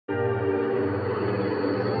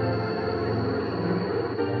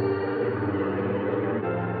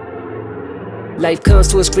Life comes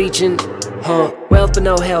to a screeching halt. Wealth but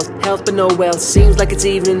no health, health but no wealth. Seems like it's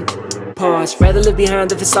even. Pause. Rather live behind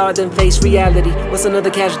the facade than face reality. What's another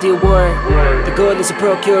casualty of war? The goal is to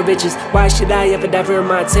procure riches. Why should I ever divert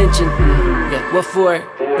my attention? Yeah, what for?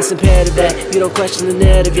 It's imperative that you don't question the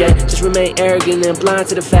narrative yet. Just remain arrogant and blind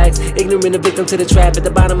to the facts. Ignorant, a victim to the trap. At the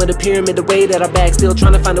bottom of the pyramid, the way that I back. Still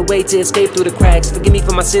trying to find a way to escape through the cracks. Forgive me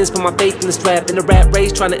for my sins, put my faith in the strap. In the rat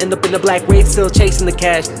race, trying to end up in the black wraith. Still chasing the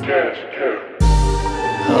cash.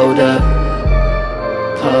 Hold up.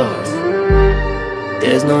 Pause.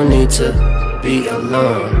 There's no need to be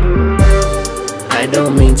alarmed. I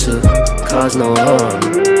don't mean to cause no harm.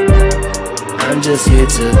 I'm just here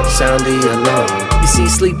to sound the alarm. You see,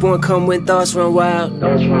 sleep won't come when thoughts run wild.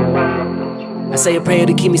 I say a prayer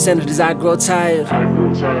to keep me centered as I grow tired.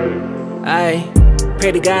 I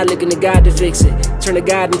pray to God, looking to God to fix it. Turn to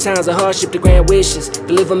God in times of hardship to grant wishes.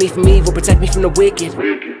 Deliver me from evil, protect me from the wicked.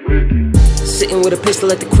 Sitting with a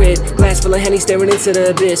pistol at the crib, glass full of Henny staring into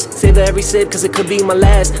the abyss. Savor every sip cause it could be my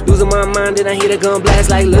last. Losing my mind and I hear the gun blast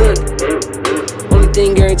like look. Only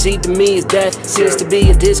thing guaranteed to me is death. Seems to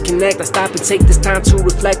be a disconnect. I stop and take this time to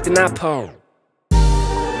reflect and I pause.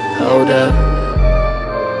 Hold up.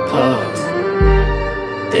 Pause.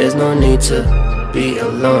 There's no need to be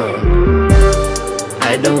alarmed.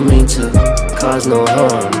 I don't mean to cause no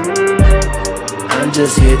harm. I'm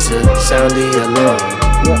just here to sound the alarm.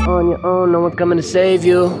 You're on your own, no one's coming to save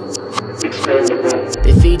you.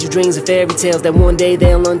 They feed you dreams and fairy tales that one day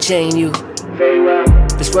they'll unchain you.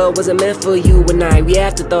 This world wasn't meant for you and I. We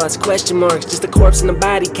afterthoughts, question marks, just a corpse in the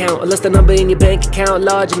body count. Or less the number in your bank account,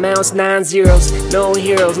 large amounts, 9 zeros. No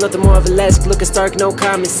heroes, nothing more of a less. Looking stark, no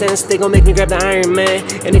common sense. They gon' make me grab the Iron Man.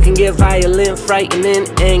 And it can get violent, frightening,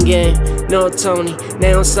 and gang. No Tony,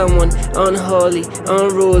 now someone unholy,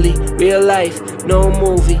 unruly. Real life, no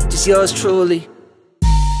movie, just yours truly.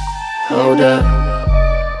 Hold up,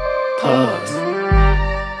 pause.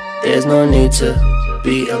 There's no need to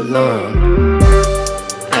be alarmed.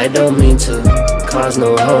 I don't mean to cause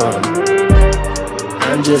no harm.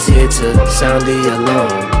 I'm just here to sound the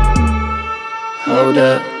alarm. Hold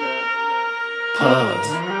up,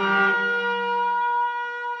 pause.